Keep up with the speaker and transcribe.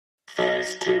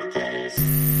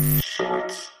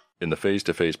In the Phase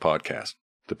to Phase podcast,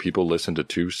 the people listen to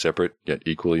two separate yet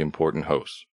equally important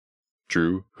hosts.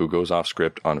 Drew, who goes off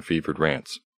script on fevered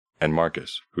rants, and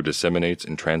Marcus, who disseminates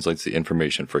and translates the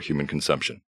information for human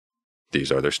consumption.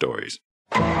 These are their stories.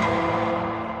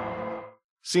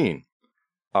 Scene.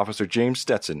 Officer James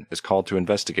Stetson is called to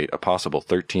investigate a possible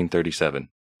 1337,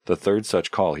 the third such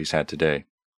call he's had today.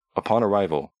 Upon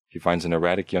arrival, he finds an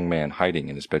erratic young man hiding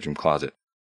in his bedroom closet.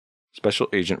 Special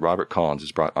Agent Robert Collins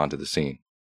is brought onto the scene.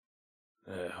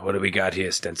 What do we got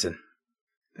here, Stetson?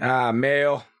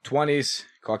 Male, 20s,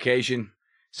 Caucasian.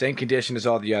 Same condition as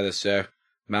all the others, sir.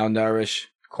 Malnourished,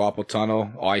 carpal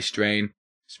tunnel, eye strain.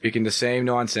 Speaking the same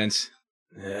nonsense.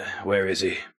 Where is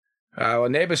he? Well,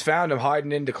 neighbors found him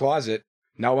hiding in the closet.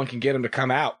 No one can get him to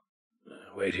come out.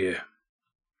 Wait here.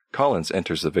 Collins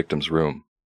enters the victim's room.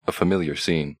 A familiar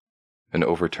scene. An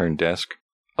overturned desk,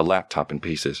 a laptop in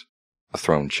pieces, a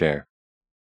thrown chair.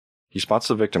 He spots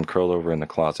the victim curled over in the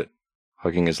closet,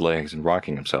 hugging his legs and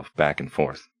rocking himself back and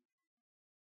forth.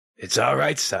 It's all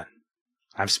right, son.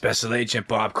 I'm Special Agent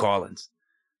Bob Collins.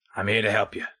 I'm here to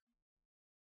help you.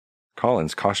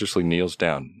 Collins cautiously kneels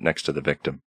down next to the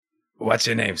victim. What's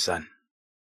your name, son?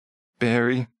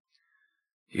 Barry.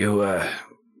 You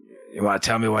want to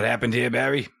tell me what happened here,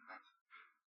 Barry?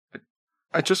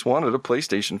 I just wanted a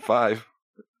PlayStation 5.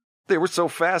 They were so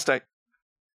fast, I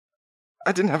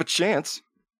didn't have a chance.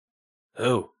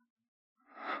 Who?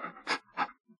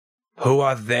 Who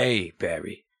are they,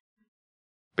 Barry?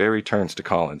 Barry turns to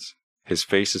Collins. His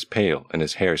face is pale and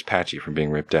his hair is patchy from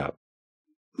being ripped out.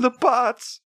 The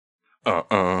bots! Dun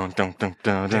dun dun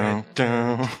dun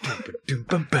dun.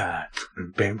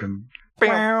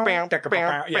 Yeah,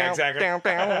 exactly.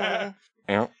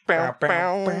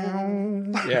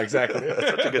 Yeah, exactly. That's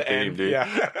such a good theme, dude.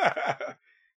 Yeah.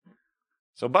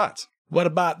 So bots. What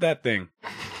about that thing?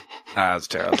 That's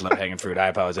terrible. It's not hanging fruit. I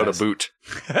apologize. What a boot.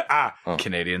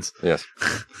 Canadians. Yes.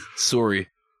 Sorry.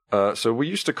 So we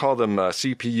used to call them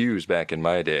CPUs back in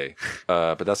my day,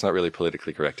 but that's not really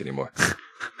politically correct anymore.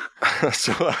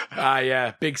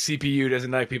 Yeah, big CPU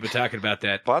doesn't like people talking about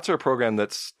that. Bots are a program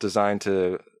that's designed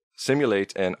to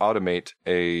simulate and automate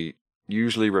a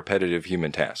usually repetitive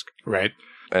human task. Right.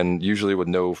 And usually with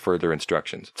no further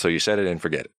instructions. So you set it and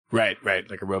forget it. Right,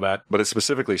 like a robot. But it's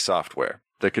specifically software.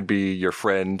 That could be your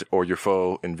friend or your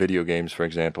foe in video games, for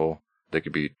example. They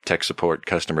could be tech support,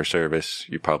 customer service.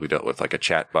 You probably dealt with like a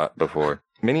chat bot before.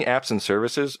 Many apps and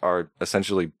services are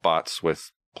essentially bots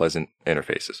with pleasant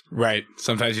interfaces. Right.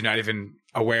 Sometimes you're not even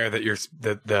aware that you're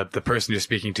the person you're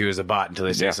speaking to is a bot until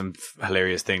they say some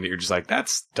hilarious thing that you're just like,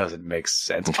 that doesn't make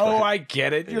sense. Oh, I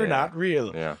get it. You're not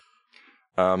real. Yeah.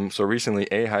 So recently,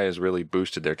 AI has really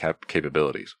boosted their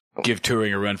capabilities. Give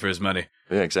Turing a run for his money.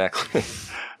 Yeah, exactly.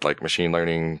 Like machine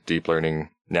learning, deep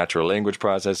learning, natural language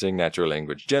processing, natural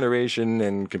language generation,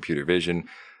 and computer vision.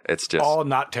 It's just all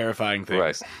not terrifying things.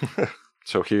 Right.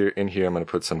 So I'm going to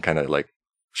put some kind of like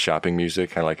shopping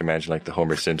music. Kind of like imagine like the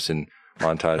Homer Simpson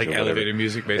montage. Like elevator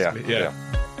music, basically. Yeah.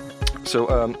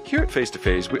 So here at Face to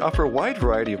Face, we offer a wide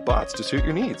variety of bots to suit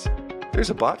your needs. There's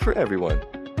a bot for everyone.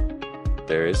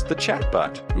 There is the chat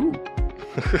bot. Ooh.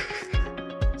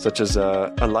 Such as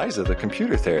Eliza, the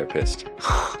computer therapist.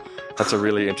 That's a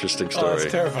really interesting story. Oh,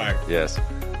 that's terrifying. Yes.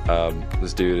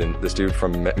 This dude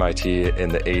from MIT in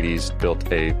the 80s built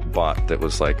a bot that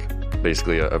was like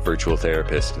basically a virtual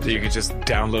therapist. So you could just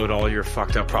download all your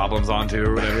fucked up problems onto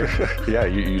or whatever? Yeah,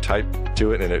 you type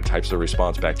to it and it types a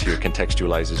response back to you,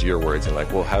 contextualizes your words and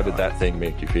like, well, how did that thing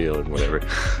make you feel and whatever.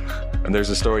 And there's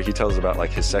a story he tells about like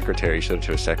his secretary. He showed it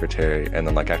to his secretary and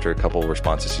then like after a couple of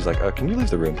responses, she's like, can you leave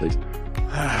the room, please?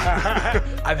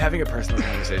 I'm having a personal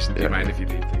conversation. Do you mind if you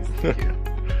leave, please? Thank you.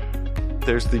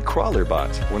 There's the crawler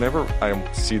bot. Whenever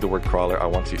I see the word crawler, I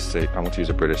want to use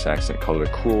a British accent. Call it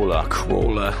a crawler.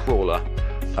 Crawler.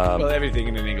 Well, everything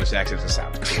in an English accent just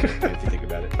sounds cool if you think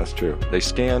about it. That's true. They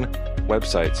scan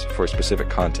websites for specific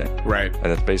content. Right. And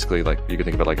it's basically like, you can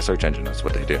think of it like a search engine. That's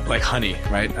what they do. Like Honey,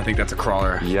 right? I think that's a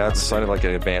crawler. Yeah, it's sort of like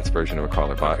an advanced version of a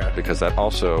crawler bot because that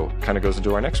also kind of goes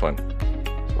into our next one.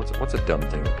 What's a dumb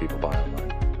thing that people buy online?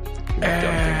 Give me a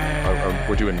dumb thing.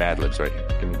 We're doing Mad Libs right here.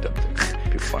 Give me a dumb thing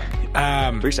people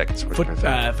buy. 3 seconds.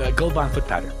 Gold Bond foot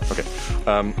powder. Okay.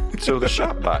 So the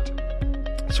shop bot,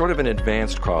 sort of an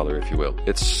advanced crawler, if you will.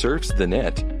 It surfs the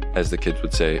net, as the kids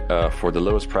would say, for the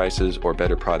lowest prices or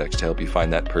better products to help you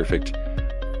find that perfect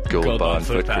Gold Bond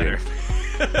foot powder.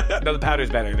 No, the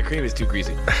powder's better. The cream is too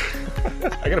greasy.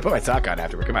 I gotta put my sock on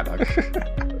afterward. Come on, dog.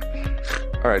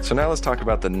 All right, so now let's talk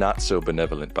about the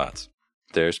not-so-benevolent bots.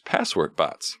 There's password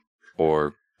bots,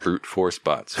 or brute force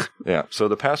bots. Yeah, so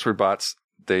the password bots,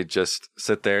 they just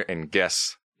sit there and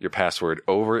guess your password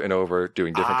over and over,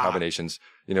 doing different combinations.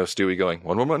 You know, Stewie going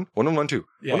 111, 1112,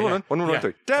 111,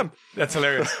 1113. Damn. That's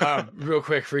hilarious. Real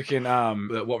quick, freaking,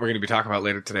 what we're going to be talking about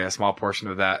later today, a small portion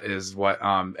of that is what,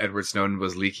 Edward Snowden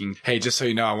was leaking. Hey, just so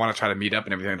you know, I want to try to meet up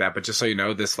and everything like that, but just so you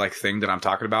know, this like thing that I'm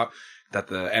talking about that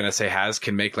the NSA has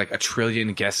can make like 1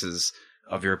 trillion guesses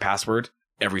of your password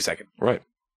every second. Right.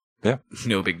 Yeah.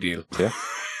 No big deal. Yeah.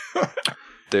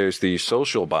 There's the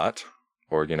social bot,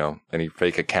 or, you know, any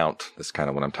fake account. That's kind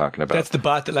of what I'm talking about. That's the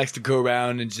bot that likes to go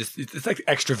around and just, it's like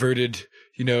extroverted,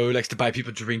 you know, likes to buy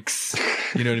people drinks.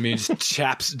 You know what I mean?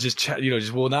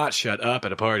 Just will not shut up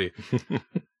at a party.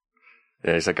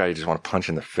 Yeah, he's that guy you just want to punch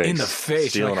in the face. In the face.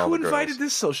 Stealing Like, all who the invited girls.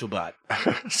 this social bot?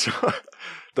 So,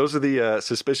 those are the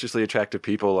suspiciously attractive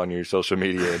people on your social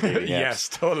media dating apps. Yes,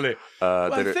 totally.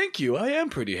 Thank you. I am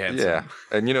pretty handsome. Yeah.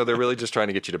 And, you know, they're really just trying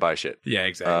to get you to buy shit. Yeah,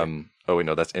 exactly. Oh, wait,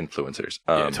 no, that's influencers.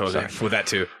 Yeah, totally. Sorry. Well, that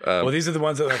too. Well, these are the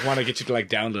ones that like want to get you to like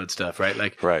download stuff, right?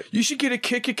 Like, Right. You should get a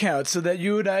Kick account so that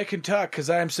you and I can talk because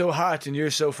I'm so hot and you're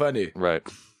so funny. Right.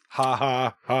 Ha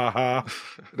ha ha ha.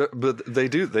 But they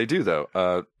do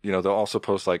though. You know, they'll also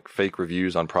post like fake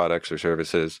reviews on products or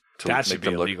services to That make should be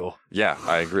them look. illegal. Yeah,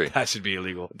 I agree. That should be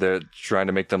illegal. They're trying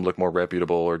to make them look more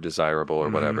reputable or desirable or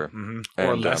whatever.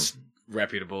 Or And, less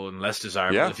reputable and less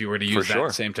desirable yeah, if you were to for use that sure.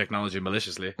 same technology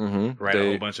maliciously. Mm-hmm. Write a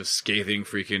whole bunch of scathing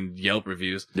freaking Yelp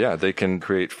reviews. Yeah, they can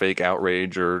create fake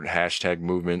outrage or hashtag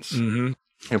movements. Mm-hmm.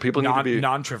 And people need to be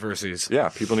non-traverses. Yeah,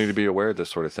 people need to be aware of this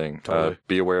sort of thing. Totally.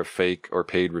 Be aware of fake or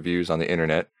paid reviews on the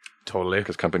internet Totally.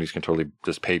 because companies can totally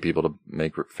just pay people to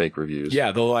make fake reviews.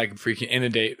 Yeah, they'll like freaking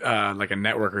inundate like a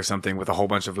network or something with a whole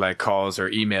bunch of like calls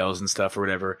or emails and stuff or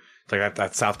whatever. It's like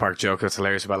that South Park joke that's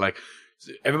hilarious about like,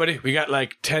 everybody, we got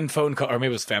like 10 phone calls, or maybe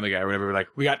it was Family Guy or whatever. We're like,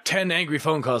 we got 10 angry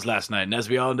phone calls last night. And as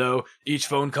we all know, each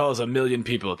phone call is 1 million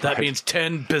people. That means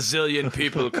 10 bazillion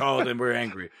people called and we're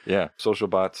angry. Yeah, social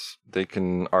bots, they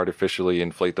can artificially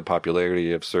inflate the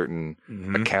popularity of certain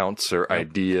accounts or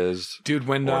ideas. Dude,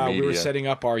 when Or we were media. setting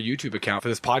up our YouTube account for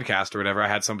this podcast or whatever, I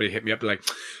had somebody hit me up like,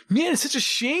 man, it's such a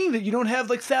shame that you don't have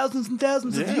like thousands and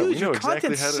thousands of Yeah, views. we know Your exactly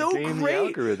content's how to so game the great.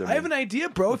 algorithm. I have an idea,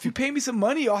 bro. If you pay me some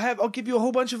money, I'll give you a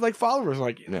whole bunch of like followers. I'm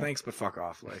like, thanks, but fuck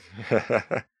off. Like,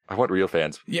 I want real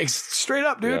fans. yeah, straight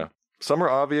up, dude. Yeah. Some are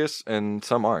obvious and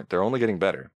some aren't. They're only getting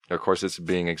better. Of course, it's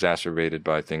being exacerbated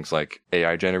by things like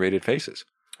AI-generated faces.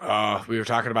 We were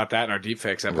talking about that in our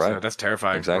deepfakes episode. Right. That's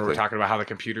terrifying. Exactly. Where we're talking about how the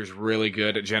computer's really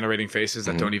good at generating faces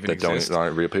that don't even exist.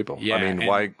 Aren't real people. Yeah, I mean,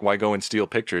 and- why go and steal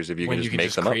pictures if you when can you just can make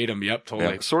just them create up? them. Yep,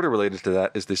 totally. Yeah. Sort of related to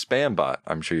that is the spam bot.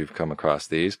 I'm sure you've come across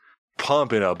these.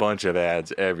 Pumping a bunch of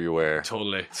ads everywhere.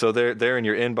 Totally. So they're in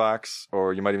your inbox,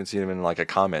 or you might even see them in like a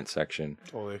comment section.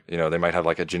 Totally. You know, they might have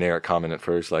like a generic comment at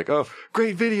first, like, "Oh,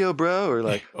 great video, bro," or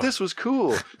like, "This was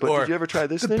cool." But Or, did you ever try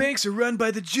this The thing? banks are run by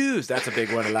the Jews. That's a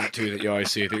big one a lot too that you always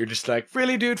see. That you're just like,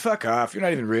 really, dude, fuck off. You're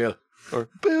not even real. Or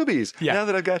boobies. Yeah. Now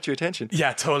that I've got your attention.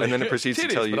 Yeah, totally. And then it proceeds to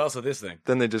Titties, tell you. but also this thing.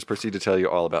 Then they just proceed to tell you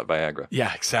all about Viagra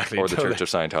Yeah, exactly. or the totally. Church of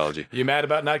Scientology. You mad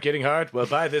about not getting hard? Well,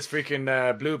 buy this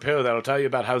freaking blue pill that'll tell you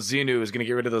about how Xenu is going to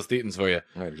get rid of those thetans for you.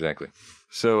 Right, exactly.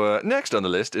 So next on the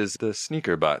list is the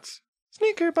sneaker bots.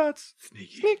 Sneaker bots.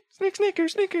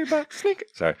 Sneaker bots. Sneaker.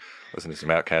 Sorry, listening to some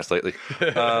Outkast lately.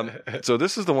 So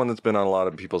this is the one that's been on a lot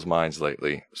of people's minds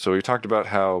lately. So we talked about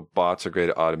how bots are great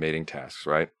at automating tasks,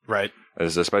 right? Right. This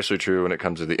is especially true when it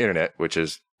comes to the internet, which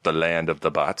is the land of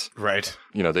the bots. Right.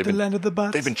 You know, they've been land of the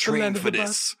bots. trained for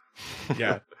this.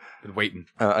 Yeah. Been waiting.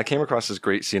 I came across this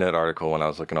great CNET article when I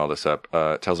was looking all this up.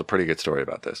 It tells a pretty good story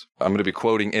about this. I'm going to be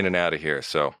quoting in and out of here.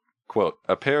 So, quote,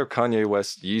 a pair of Kanye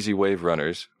West's Yeezy Wave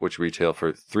runners, which retail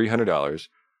for $300,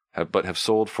 have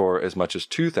sold for as much as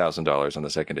 $2,000 on the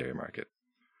secondary market.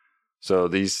 So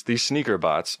these sneaker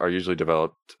bots are usually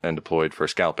developed and deployed for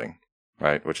scalping,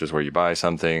 right? Which is where you buy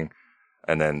something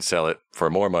and then sell it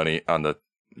for more money on the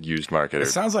used market. It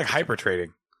sounds like hyper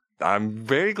trading. I'm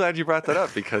very glad you brought that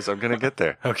up because I'm going to get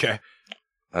there. Okay.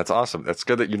 That's awesome. That's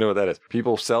good that you know what that is.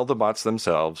 People sell the bots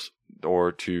themselves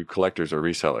or to collectors or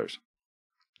resellers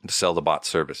to sell the bot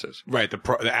services. Right.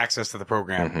 The access to the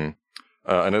program.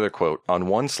 Another quote. On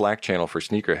one Slack channel for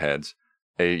sneakerheads,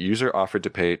 a user offered to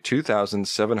pay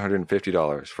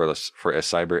 $2,750 for a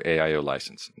Cyber AIO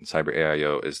license. And Cyber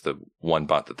AIO is the one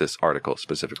bot that this article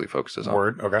specifically focuses on.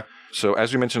 Word. Okay. So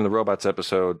as we mentioned in the robots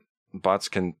episode, bots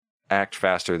can act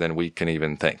faster than we can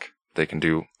even think. They can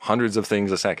do hundreds of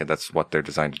things a second. That's what they're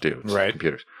designed to do. It's Right.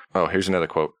 computers. Oh, here's another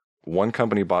quote. One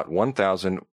company bought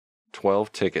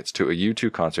 1,012 tickets to a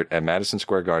U2 concert at Madison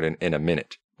Square Garden in a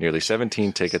minute. Nearly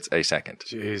 17 tickets a second.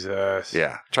 Jesus.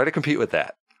 Yeah. Try to compete with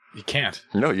that. You can't.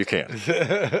 No, you can't.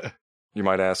 You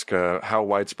might ask, how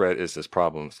widespread is this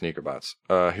problem, sneaker bots?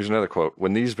 Here's another quote.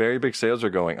 When these very big sales are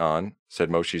going on, said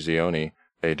Moshe Zioni,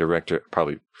 a director,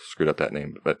 probably screwed up that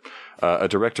name, but a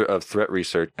director of threat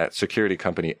research at security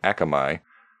company Akamai,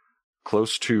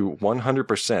 close to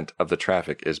 100% of the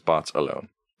traffic is bots alone.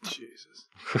 Jesus.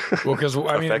 Well, because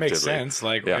I mean, it makes Effectively. sense.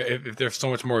 Like, if they're so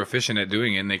much more efficient at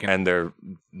doing it, and they can, And they're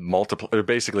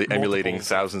basically emulating Multiples.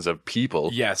 thousands of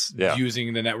people. yes, Yeah.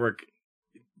 using the network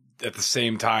at the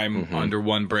same time Mhm. under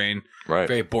one brain, Right.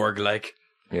 very Borg-like.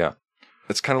 Yeah.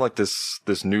 It's kind of like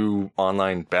this new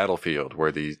online battlefield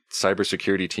where the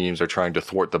cybersecurity teams are trying to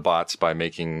thwart the bots by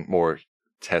making more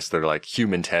tests that are like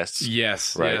human tests.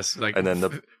 Yes, Right. yes. Like, And then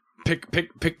the pick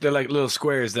the like little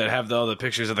squares that have all the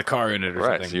pictures of the car in it, or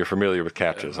right. something. So you're familiar with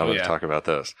CAPTCHAs. I'm Oh, going yeah. to talk about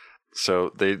those.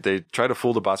 So they try to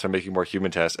fool the bots by making more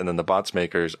human tests, and then the bots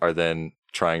makers are then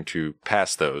trying to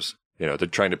pass those. You know, they're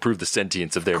trying to prove the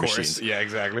sentience of their Of course. machines. Yeah,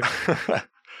 exactly.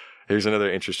 Here's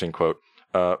another interesting quote.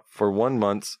 For 1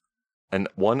 month,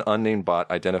 one unnamed bot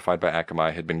identified by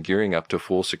Akamai had been gearing up to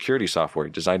fool security software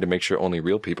designed to make sure only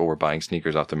real people were buying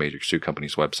sneakers off the major shoe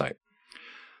company's website.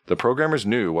 The programmers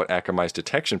knew what Akamai's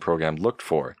detection program looked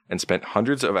for and spent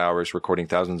hundreds of hours recording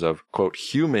thousands of, quote,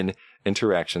 human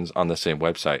interactions on the same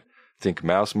website. Think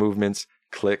mouse movements,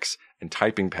 clicks, and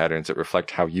typing patterns that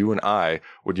reflect how you and I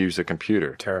would use a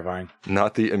computer, Terrifying.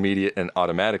 not the immediate and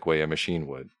automatic way a machine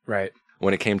would. Right.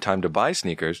 When it came time to buy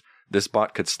sneakers, this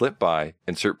bot could slip by,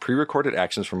 insert pre-recorded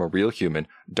actions from a real human,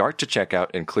 dart to checkout,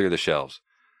 and clear the shelves.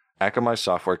 Akamai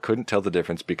software couldn't tell the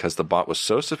difference because the bot was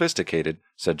so sophisticated,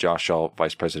 said Josh Shaw,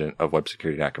 vice president of web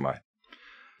security at Akamai.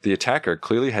 The attacker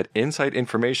clearly had inside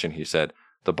information, he said.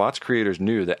 The bot's creators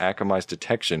knew that Akamai's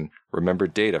detection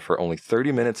remembered data for only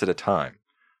 30 minutes at a time.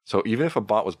 So even if a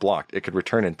bot was blocked, it could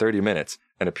return in 30 minutes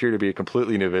and appear to be a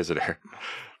completely new visitor.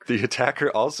 The attacker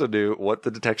also knew what the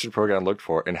detection program looked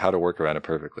for and how to work around it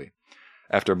perfectly.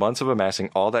 After months of amassing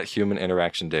all that human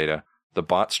interaction data, the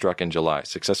bot struck in July,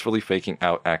 successfully faking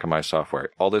out Akamai software.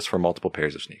 All this for multiple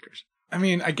pairs of sneakers. I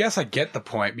mean, I guess I get the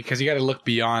point because you got to look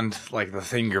beyond like the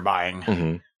thing you're buying.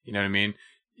 Mm-hmm. You know what I mean?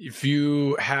 If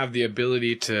you have the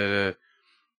ability to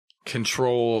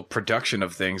control production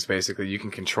of things, basically, you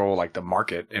can control like the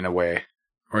market in a way,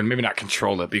 or maybe not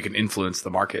control it, but you can influence the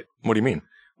market. What do you mean?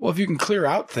 Well, if you can clear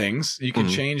out things, you can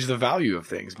Mhm. change the value of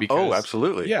things. Because, Oh,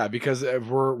 absolutely. Yeah, because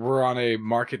we're on a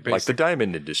market based, Like the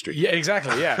diamond industry. Yeah,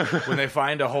 exactly. Yeah, when they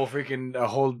find a whole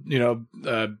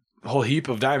heap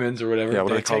of diamonds or whatever, Yeah, what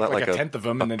do they they call take that? like Like a tenth of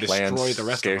them and then planned destroy the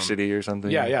rest of them. scarcity or something?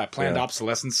 Yeah, planned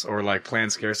obsolescence or like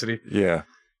planned scarcity. Yeah.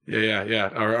 Yeah.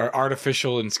 Or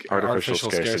artificial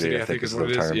scarcity, I think is what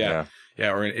the it is. term.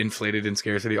 Yeah, or inflated in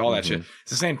scarcity, all that shit.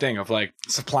 It's the same thing of like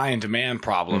supply and demand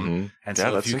problem. Mhm. And Yeah,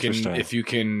 so that's interesting. if you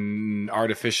can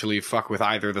artificially fuck with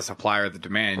either the supply or the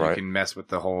demand, you Right. can mess with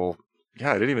the whole. Yeah,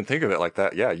 I didn't even think of it like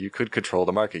that. Yeah, you could control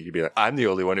the market. You'd be like, I'm the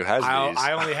only one who has these.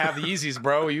 I only have the Yeezys,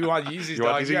 bro. You want Yeezys, You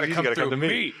want dog? these You gotta Yeezys, come you gotta through come to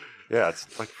me. Yeah,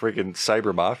 it's like freaking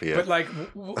cyber mafia. But like,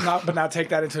 now take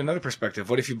that into another perspective.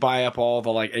 What if you buy up all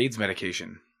the like AIDS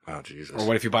medication? oh, Jesus. Or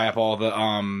what if you buy up all the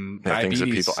Yeah, things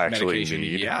diabetes that people actually medication?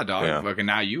 need. Yeah, dog. Yeah. Fucking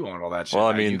now you own all that shit. Well,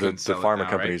 I Now mean, you the can sell it pharma now,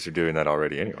 companies are doing that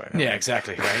already anyway. Right? Yeah,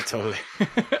 exactly. Right, totally.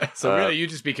 So really, you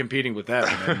just be competing with them,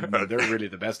 and then they're really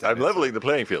the best at I'm it. leveling the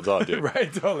playing fields, all dude.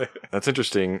 Right, totally. That's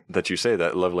interesting that you say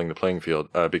that, leveling the playing field,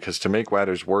 because to make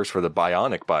matters worse for the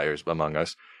bionic buyers among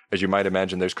us, as you might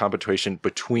imagine, there's competition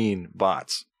between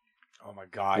bots, Oh my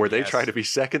god. where they yes. try to be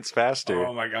seconds faster.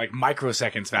 Oh my god, like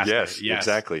microseconds faster. Yes,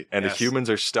 exactly. And Yes. the humans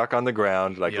are stuck on the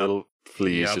ground like Yep. little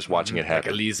fleas Yep. just watching it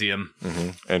happen. Like Elysium. hmm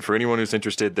And for anyone who's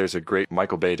interested, there's a great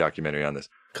Michael Bay documentary on this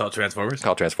Called Transformers.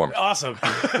 called Transformers. Awesome.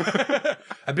 I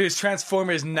bet it's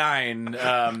Transformers 9.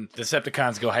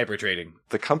 Decepticons go hyper trading.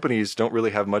 The companies don't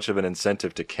really have much of an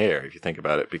incentive to care, if you think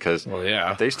about it, because Well,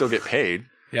 yeah. they still get paid.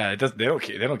 Yeah, it does. They don't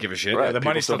care. They don't give a shit. Right. The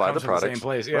People money still buy comes the from the products. same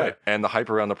place. Yeah. Right. And the hype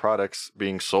around the products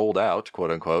being sold out, quote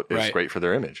unquote, is Right. great for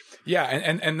their image. Yeah,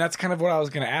 and that's kind of what I was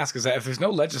going to ask is that if there's no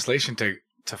legislation to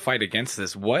fight against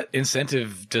this, what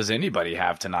incentive does anybody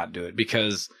have to not do it?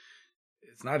 Because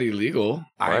it's not illegal.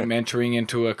 Right. I'm entering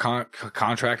into a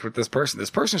contract with this person. This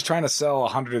person's trying to sell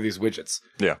 100 of these widgets.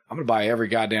 Yeah. I'm going to buy every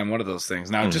goddamn one of those things.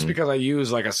 Now, just Mhm. because I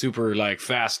use like a super like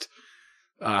fast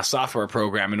software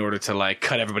program in order to like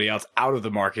cut everybody else out of the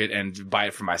market and buy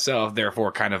it for myself,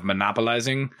 therefore kind of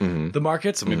monopolizing Mm-hmm. the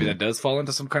market. So maybe that does fall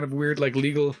into some kind of weird like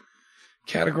legal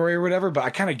category or whatever. But I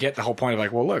kind of get the whole point of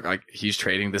like, well, look, like he's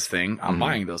trading this thing, I'm Mhm.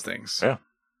 buying those things. Yeah.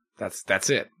 That's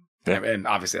it. Yeah. And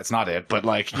obviously that's not it, but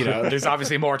like, you know, there's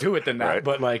obviously more to it than that. Right.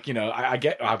 But like, you know, I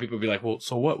get how people be like, well,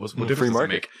 so what? What Well, difference free does it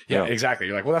market. make? Yeah, Yeah. exactly.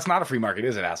 You're like, well, that's not a free market,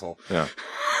 is it, asshole? Yeah.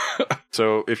 So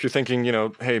So if you're thinking,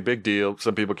 hey, big deal,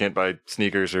 some people can't buy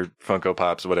sneakers or Funko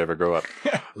Pops or whatever, grow up.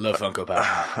 Love Funko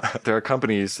Pop. There are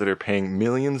companies that are paying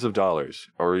millions of dollars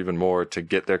or even more to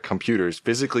get their computers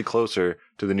physically closer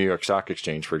to the New York Stock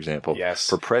Exchange, for example. Yes.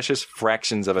 For precious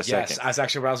fractions of a second. Yes, that's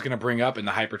actually what I was going to bring up in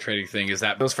the hyper trading thing is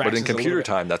that those fractions. But in computer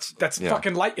time, that's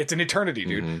fucking light. It's an eternity,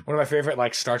 dude. Mm-hmm. One of my favorite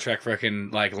like Star Trek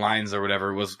freaking like lines or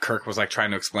whatever was Kirk was like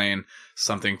trying to explain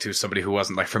something to somebody who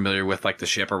wasn't like familiar with like the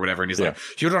ship or whatever, and he's like,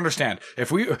 "You don't understand.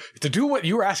 If we to do what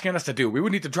you were asking us to do, we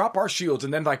would need to drop our shields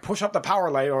and then like push up the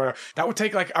power light, or that would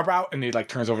take like about." And he like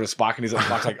turns over to Spock, and he's like,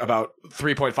 Spock's like about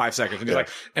 3.5 seconds, and he's like,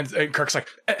 and Kirk's like,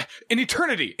 "An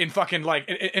eternity in fucking like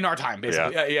in our time,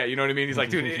 basically." Yeah, you know what I mean? He's like,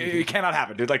 dude, it cannot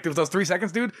happen, dude. Like those 3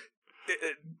 seconds, dude,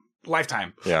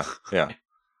 lifetime. Yeah.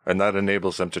 And that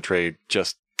enables them to trade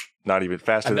just not even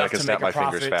faster than I can snap my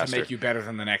fingers faster. To make you better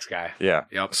than the next guy. Yeah.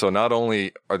 Yep. So not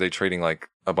only are they trading like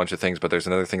a bunch of things, but there's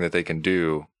another thing that they can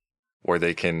do where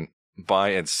they can buy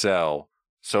and sell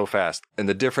so fast. And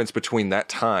the difference between that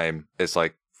time is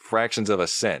like fractions of a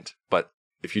cent. But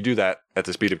if you do that at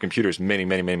the speed of computers many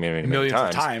millions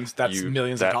of times, that's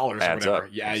millions of dollars or whatever. Up.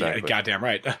 Yeah, exactly. Yeah, goddamn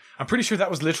right. I'm pretty sure that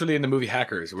was literally in the movie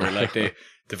Hackers, where like they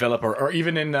develop, or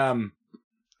even in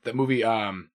that movie,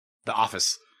 The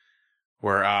Office,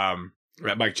 where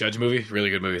that Mike Judge movie, really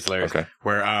good movie, it's hilarious. Okay.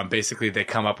 Where basically they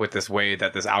come up with this way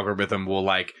that this algorithm will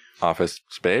like Office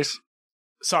Space.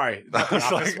 Sorry, not The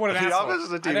Office. Like, What an The asshole! Office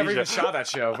is a TV I never even show. saw that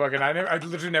show. Fucking, I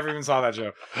literally never even saw that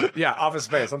show. Yeah, Office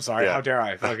Space. I'm sorry. Yeah. How dare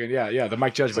I? Fucking yeah. The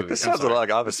Mike Judge It's movie. like, this I'm sounds a sorry. lot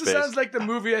like Office This Space. sounds like the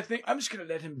movie. I think I'm just gonna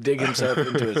let him dig himself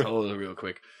into his hole real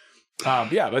quick.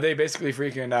 Yeah, but they basically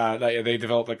freaking they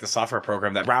develop like the software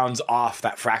program that rounds off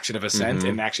that fraction of a cent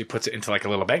and actually puts it into like a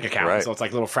little bank account. Right. So it's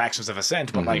like little fractions of a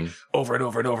cent, but like over and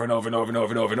over and over and over and over and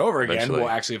over and over and over again Eventually. will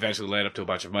actually eventually land up to a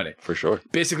bunch of money. For sure.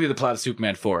 Basically, the plot of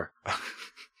Superman 4.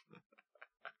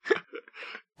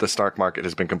 The stock market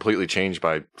has been completely changed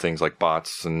by things like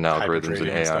bots and algorithms and Hypertrading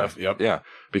AI. and stuff, yep. Yeah,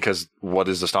 because what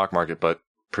is the stock market but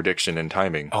prediction and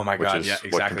timing? Oh my god! which is Yeah, what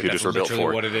exactly. computers That's were built literally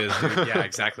for. what it is. Dude. Yeah,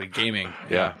 exactly. Gaming.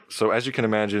 Yeah. So as you can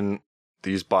imagine,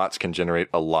 these bots can generate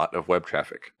a lot of web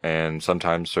traffic, and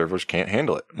sometimes servers can't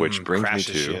handle it, which brings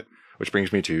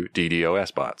me to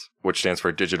DDoS bots, which stands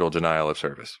for Digital Denial of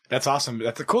Service. That's awesome.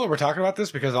 That's cool that we're talking about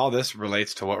this because all this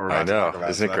relates to what we're about I to talk know. about.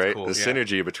 Isn't so it that's great? cool. The Yeah.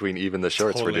 synergy between even the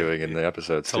shorts Totally. we're doing in the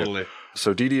episodes. Totally. Too.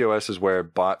 So DDoS is where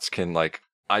bots can like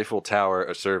Eiffel Tower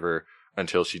a server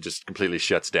until she just completely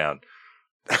shuts down.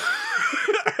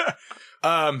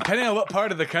 Depending on what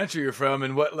part of the country you're from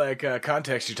and what like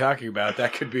context you're talking about,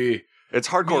 that could be It's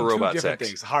hardcore two robot different sex.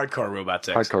 things. Hardcore robot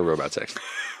sex. Hardcore robot sex.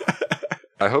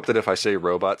 I hope that if I say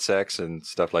robot sex and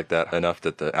stuff like that enough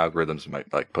that the algorithms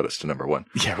might like put us to number one.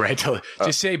 Yeah, right.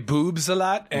 Just say boobs a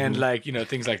lot and like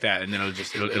things like that, and then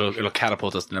it'll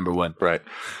catapult us to number one. Right.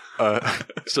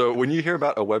 So when you hear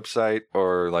about a website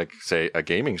or like say a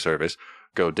gaming service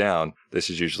go down, this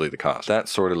is usually the cause. That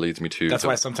sort of leads me to That's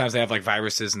why sometimes they have like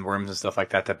viruses and worms and stuff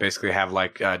like that basically have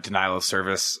like denial of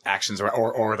service actions,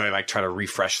 or they like try to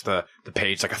refresh the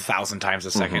page like 1,000 times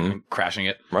a second and crashing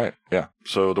it. Right. Yeah.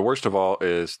 So the worst of all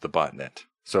is the botnet.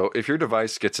 So if your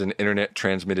device gets an internet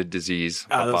transmitted disease,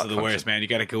 Oh, a those bot are the function- worst, man. You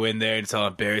got to go in there and it's all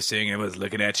embarrassing and everyone's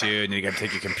looking at you and you got to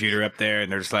take your computer up there and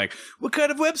they're just like, what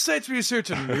kind of websites were you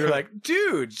searching? And you're like,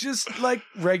 dude, just like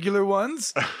regular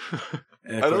ones.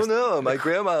 And of course- know. My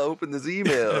grandma opened this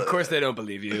email. Of course they don't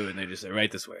believe you and they just say,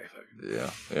 right this way. Yeah.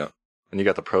 And you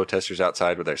got the protesters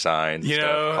outside with their signs, and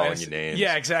stuff, calling you names.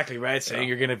 Yeah, exactly, right? Saying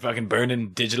you're going to fucking burn in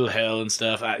digital hell and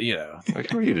stuff. Like,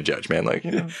 who are you to judge, man? Like,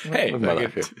 Hey, living my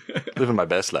like life here. Living my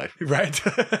best life. Right?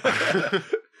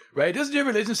 Right? Doesn't your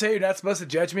religion say you're not supposed to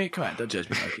judge me? Come on, don't judge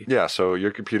me, Mikey. Yeah, so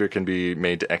your computer can be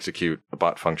made to execute a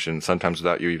bot function sometimes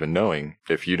without you even knowing,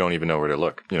 if you don't even know where to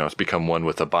look. It's become one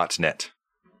with a botnet.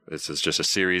 This is just a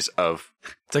series of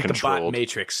It's like the bot controlled-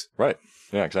 matrix. Right.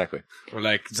 Yeah, exactly. Or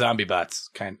like zombie bots,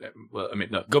 kind of. Well, I mean,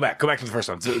 no. Go back to the first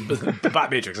one. The bot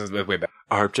matrix is way back.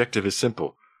 Our objective is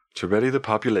simple: to ready the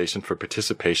population for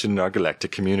participation in our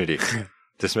galactic community.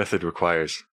 This method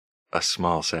requires a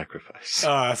small sacrifice. Oh,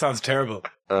 that sounds terrible.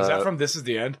 Is that from This Is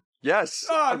the End? Yes.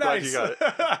 Oh, I'm glad nice. you got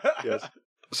it. Yes.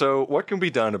 So, what can be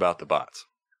done about the bots?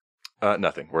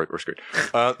 Nothing. We're screwed.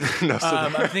 No.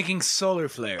 I'm thinking solar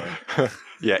flare.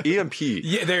 Yeah, EMP.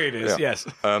 Yeah, there it is. Yeah.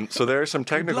 Yes. So there are some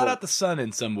technical. Blot out the sun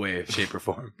in some way, shape, or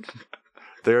form.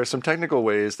 There are some technical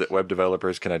ways that web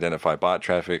developers can identify bot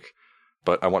traffic,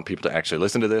 but I want people to actually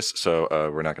listen to this, so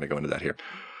we're not going to go into that here.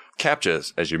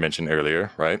 CAPTCHAs, as you mentioned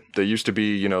earlier, right? They used to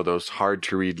be, those hard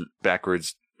to read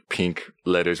backwards pink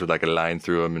letters with like a line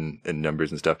through them and numbers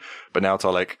and stuff. But now it's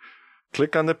all like,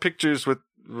 click on the pictures with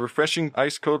refreshing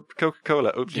ice cold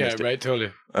Coca-Cola. Oops, you Yeah, missed it. right,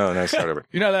 totally. Oh, nice. Start over.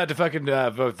 You're not allowed to fucking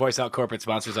voice out corporate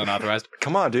sponsors unauthorized.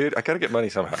 Come on, dude. I gotta get money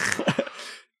somehow.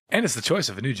 And it's the choice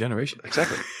of a new generation.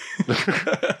 Exactly.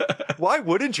 Why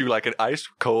wouldn't you like an ice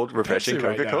cold refreshing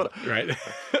Pepsi Coca-Cola? Right. Now,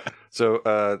 right.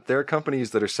 So there are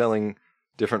companies that are selling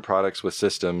different products with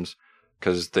systems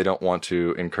because they don't want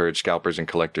to encourage scalpers and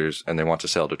collectors, and they want to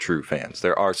sell to true fans.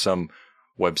 There are some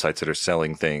websites that are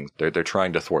selling things. They're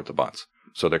trying to thwart the bots.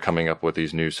 So they're coming up with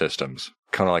these new systems,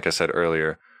 kind of like I said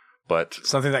earlier. But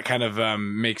Something that kind of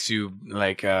makes you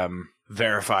like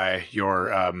verify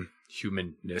your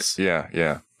humanness.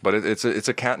 yeah. But it's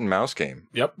a cat and mouse game.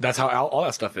 Yep, that's how all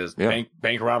that stuff is. Yeah.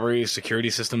 Bank robbery,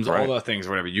 security systems, Right. all the things,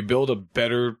 whatever. You build a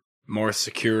better, more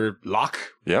secure lock.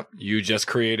 Yep. You just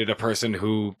created a person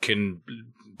who can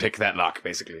pick that lock,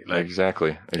 basically. Like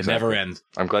Exactly. it never ends,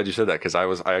 I'm glad you said that because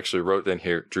I actually wrote in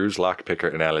here Drew's lock picker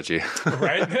analogy.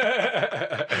 right?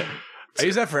 I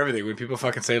use that for everything. When people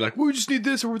fucking say like, "Well, we just need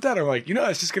this or that," I'm like,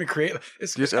 it's just gonna create.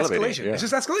 It's Just elevating it, escalation. yeah. It's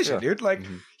just escalation, Yeah. dude. Like,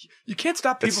 you can't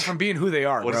stop people It's- from being who they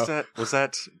are, What bro. is that? Was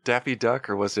that Daffy Duck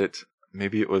or was it?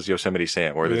 Maybe it was Yosemite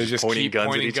Sam, where They they're just pointing keep guns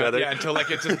pointing at each other. Yeah, until like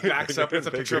it just backs up. It's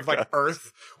a picture of like Guns.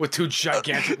 Earth with two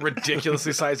gigantic,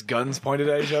 ridiculously sized guns pointed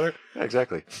at each other. Yeah,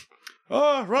 exactly.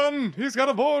 Oh, run! He's got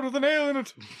a board with a nail in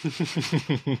it.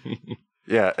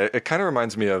 Yeah, it kind of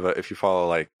reminds me of if you follow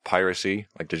like piracy,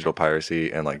 like digital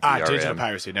piracy and like DRM. Digital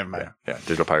piracy. Never mind. Yeah,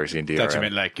 digital piracy and DRM. Thought you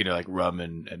meant like room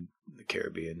and the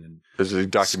Caribbean and There's a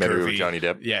documentary scurvy. with Johnny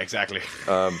Depp. Yeah, exactly.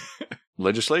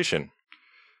 Legislation,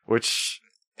 which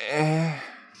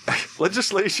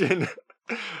legislation,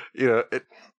 it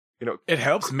It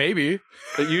helps, maybe.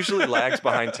 it usually lags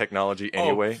behind technology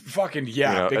anyway. Oh, fucking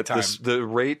yeah, big at time. the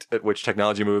rate at which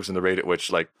technology moves and the rate at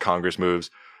which like Congress moves.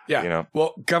 Yeah.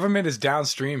 Well, government is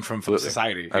downstream from Absolutely.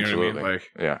 society. You Absolutely. know what I mean?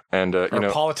 Like, Yeah, and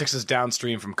or politics is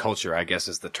downstream from culture, I guess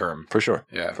is the term. for sure,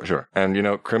 Yeah. for sure.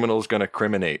 And criminals gonna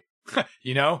criminate.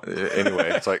 You know?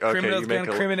 Anyway, it's like, okay, Criminals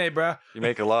gonna criminate, bro. you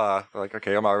make a law, like,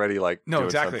 okay, I'm already like No, doing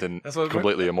exactly. something That's what-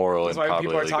 completely immoral That's and why probably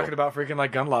people are illegal. talking about freaking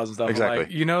like gun laws and stuff. I'm Exactly.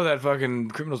 like, you know that fucking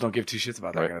criminals don't give two shits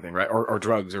about that Right. kind of thing, right? Or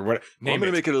drugs or what? Well, I'm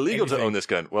going to make it illegal to Anything. own this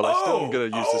gun. Well, I still am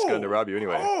going to use this gun to rob you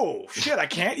anyway. Oh shit! I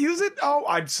can't use it. Oh,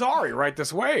 I'm sorry. Right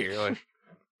this way. You're like,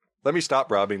 Let me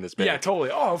stop robbing this bank. yeah,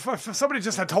 totally. Oh, if somebody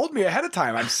just had told me ahead of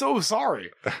time. I'm so sorry.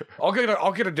 I'll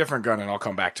get a different gun and I'll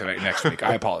come back tonight next week.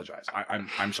 I apologize.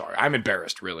 I'm sorry. I'm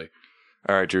embarrassed. Really.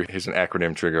 All right, Drew, here's an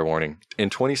acronym trigger warning. In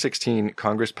 2016,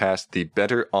 Congress passed the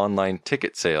Better Online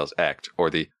Ticket Sales Act, or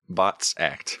the BOTS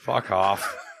Act. Fuck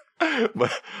off.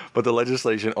 but the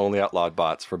legislation only outlawed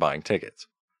bots for buying tickets.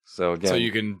 So again, So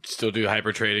you can still do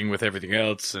hyper trading with everything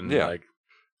else, and Yeah. like,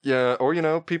 yeah,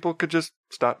 or people could just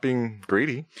stop being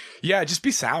greedy. yeah, just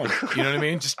be sound. You know what I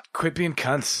mean? Just quit being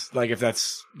cunts. Like if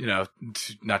that's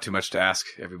not too much to ask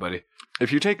everybody.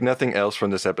 If you take nothing else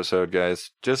from this episode, guys,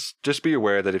 just be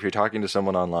aware that if you're talking to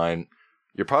someone online,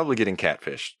 you're probably getting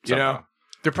catfished. You know, somehow.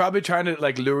 they're probably trying to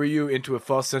like lure you into a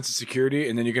false sense of security,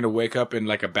 and then you're gonna wake up in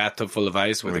like a bathtub full of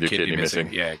ice with With a your kidney kidney missing.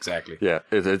 missing. Yeah, exactly. Yeah,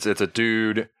 it's a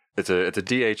dude. It's a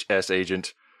DHS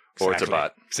agent, or it's a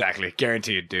bot, Exactly,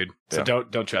 guaranteed, dude. So Yeah.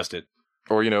 don't trust it.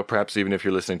 or perhaps even if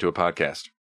you're listening to a podcast,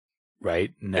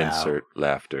 Right now. insert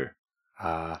laughter.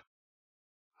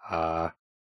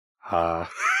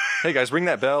 Hey guys, ring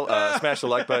that bell. Smash the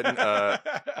like button.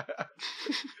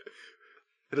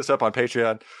 Hit us up on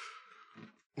Patreon.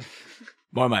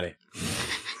 More money.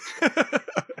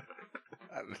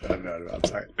 I'm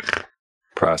sorry.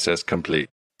 Process complete.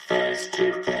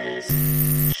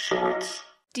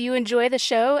 Do you enjoy the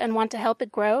show and want to help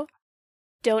it grow?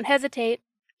 Don't hesitate.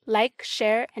 Like,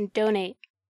 share, and donate.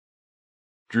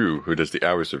 Drew, who does the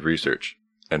hours of research,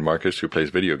 and Marcus, who plays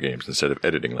video games instead of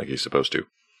editing like he's supposed to.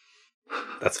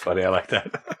 That's funny. I like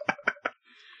that.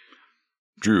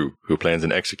 Drew, who plans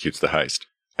and executes the heist,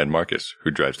 and Marcus,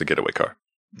 who drives the getaway car.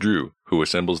 Drew, who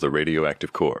assembles the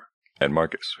radioactive core, and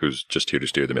Marcus, who's just here to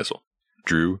steer the missile.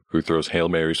 Drew, who throws Hail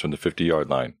Marys from the 50-yard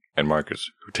line, and Marcus,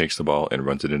 who takes the ball and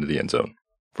runs it into the end zone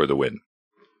for the win.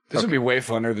 This would be way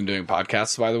funner than doing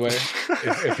podcasts, by the way.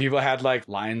 if people had like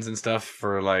lines and stuff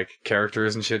for like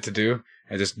characters and shit to do,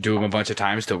 and just do them a bunch of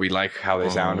times till we like how they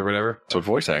sound or whatever. That's what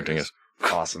voice acting is.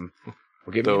 Awesome.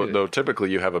 We'll get me Though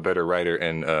typically you have a better writer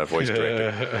and voice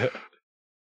director.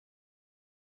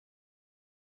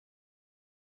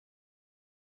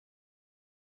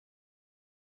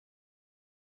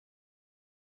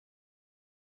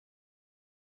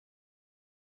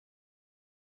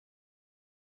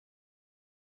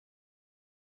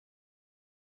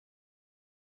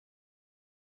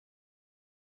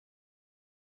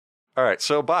 All right,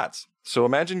 so bots. So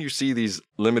imagine you see these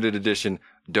limited edition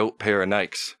dope pair of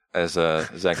Nikes as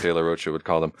Zach De La Rocha would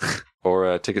call them,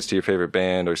 or tickets to your favorite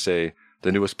band, or say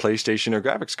the newest PlayStation or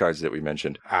graphics cards that we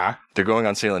mentioned. They're going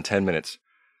on sale in 10 minutes.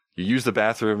 You use the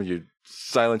bathroom, you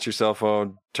silence your cell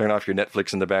phone, turn off your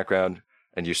Netflix in the background,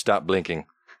 and you stop blinking.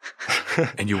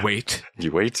 And you wait.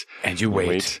 You wait. And you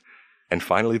wait. And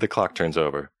finally the clock turns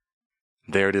over.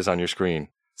 There it is on your screen.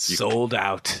 Sold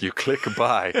out. You click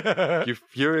buy. You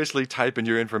furiously type in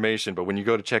your information, but when you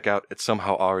go to check out, it's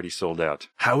somehow already sold out.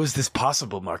 How is this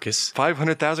possible, Marcus?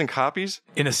 500,000 copies?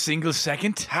 In a single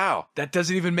second? How? That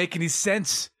doesn't even make any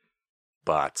sense.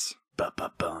 Bots.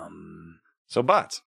 Ba-ba-bum. So bots.